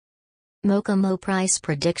Mochimo Price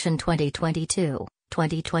Prediction 2022,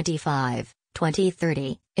 2025,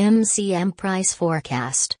 2030, MCM Price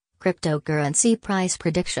Forecast, Cryptocurrency Price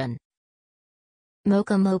Prediction.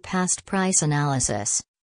 Mochimo Past Price Analysis.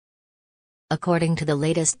 According to the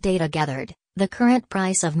latest data gathered, the current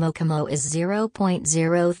price of Mochimo is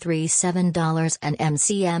 $0.037 and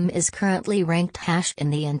MCM is currently ranked hash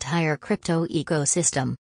in the entire crypto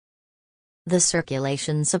ecosystem. The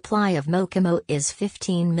circulation supply of Mochimo is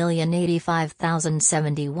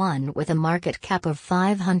 15,085,071 with a market cap of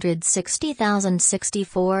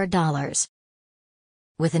 $560,064.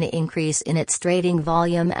 With an increase in its trading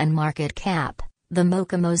volume and market cap, the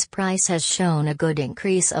Mochimo's price has shown a good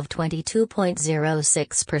increase of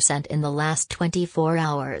 22.06% in the last 24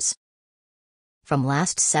 hours. From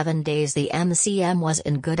last 7 days the MCM was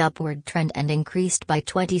in good upward trend and increased by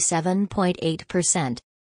 27.8%.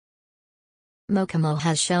 Mochimo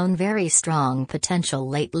has shown very strong potential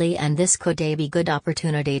lately and this could be good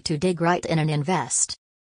opportunity to dig right in and invest.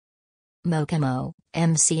 Mochimo,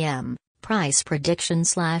 MCM, Price Prediction /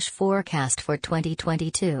 Forecast for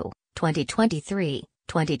 2022, 2023,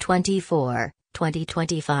 2024,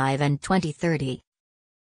 2025 and 2030.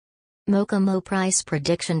 Mochimo Price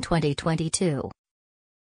Prediction 2022.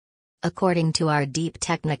 According to our deep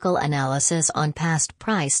technical analysis on past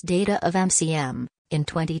price data of MCM, in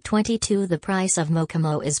 2022 the price of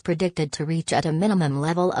Mochimo is predicted to reach at a minimum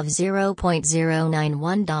level of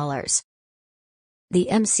 $0.091. The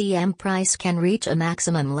MCM price can reach a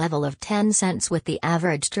maximum level of 10 cents with the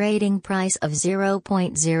average trading price of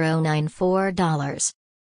 $0.094.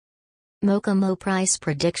 Mochimo Price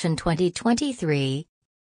Prediction 2023.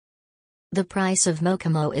 The price of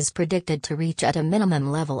Mochimo is predicted to reach at a minimum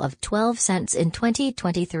level of 12 cents in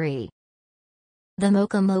 2023. The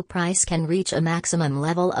Mochimo price can reach a maximum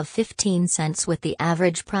level of 15 cents with the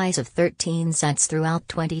average price of 13 cents throughout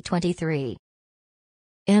 2023.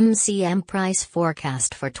 MCM Price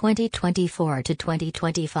Forecast for 2024 to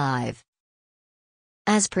 2025.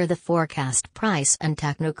 As per the forecast price and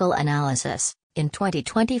technical analysis, in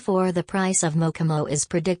 2024 the price of Mochimo is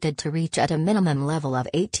predicted to reach at a minimum level of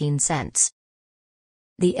 18 cents.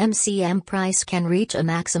 The MCM price can reach a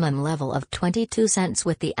maximum level of 22 cents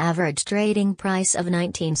with the average trading price of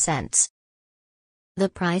 19 cents. The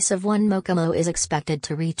price of one Mochimo is expected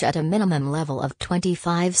to reach at a minimum level of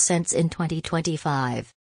 25 cents in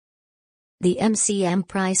 2025. The MCM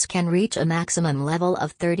price can reach a maximum level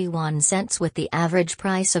of 31 cents with the average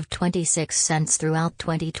price of 26 cents throughout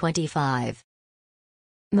 2025.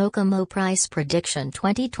 Mochimo Price Prediction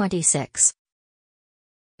 2026.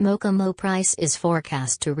 Mochimo price is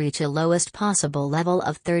forecast to reach a lowest possible level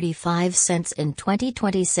of 35 cents in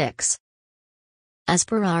 2026. As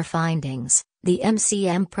per our findings, the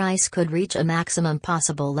MCM price could reach a maximum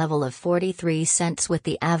possible level of 43 cents with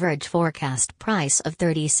the average forecast price of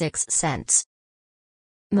 36 cents.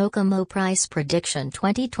 Mochimo Price Prediction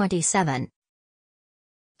 2027.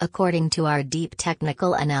 According to our deep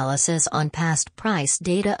technical analysis on past price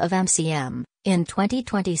data of MCM, in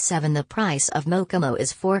 2027 the price of Mochimo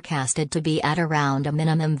is forecasted to be at around a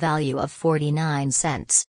minimum value of 49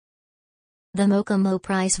 cents. The Mochimo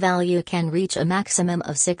price value can reach a maximum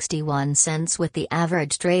of 61 cents with the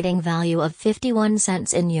average trading value of 51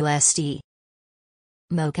 cents in USD.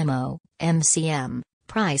 Mochimo, MCM,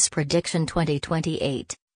 Price Prediction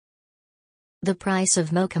 2028. The price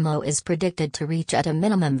of Mochimo is predicted to reach at a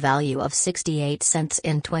minimum value of 68 cents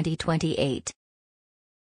in 2028.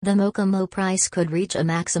 The Mochimo price could reach a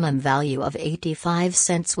maximum value of 85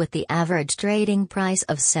 cents with the average trading price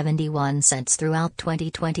of 71 cents throughout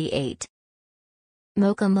 2028.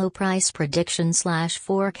 Mochimo Price Prediction /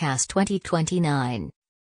 Forecast 2029.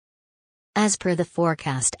 As per the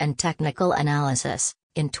forecast and technical analysis,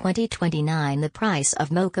 in 2029 the price of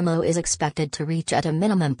Mochimo is expected to reach at a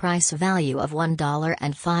minimum price value of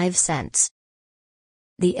 $1.05.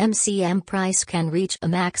 The MCM price can reach a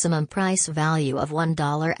maximum price value of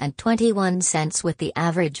 $1.21 with the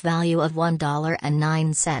average value of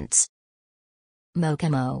 $1.09.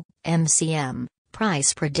 Mochimo, MCM,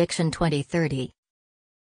 Price Prediction 2030.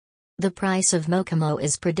 The price of Mochimo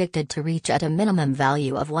is predicted to reach at a minimum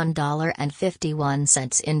value of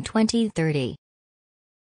 $1.51 in 2030.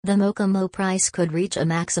 The Mochimo price could reach a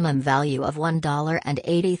maximum value of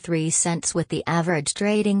 $1.83 with the average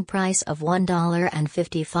trading price of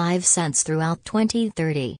 $1.55 throughout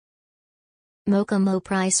 2030. Mochimo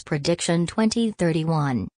Price Prediction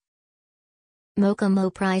 2031.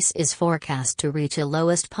 Mochimo price is forecast to reach a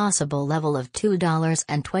lowest possible level of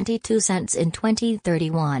 $2.22 in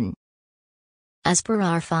 2031. As per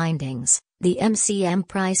our findings, The MCM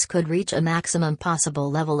price could reach a maximum possible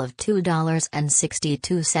level of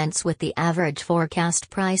 $2.62 with the average forecast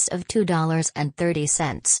price of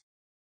 $2.30.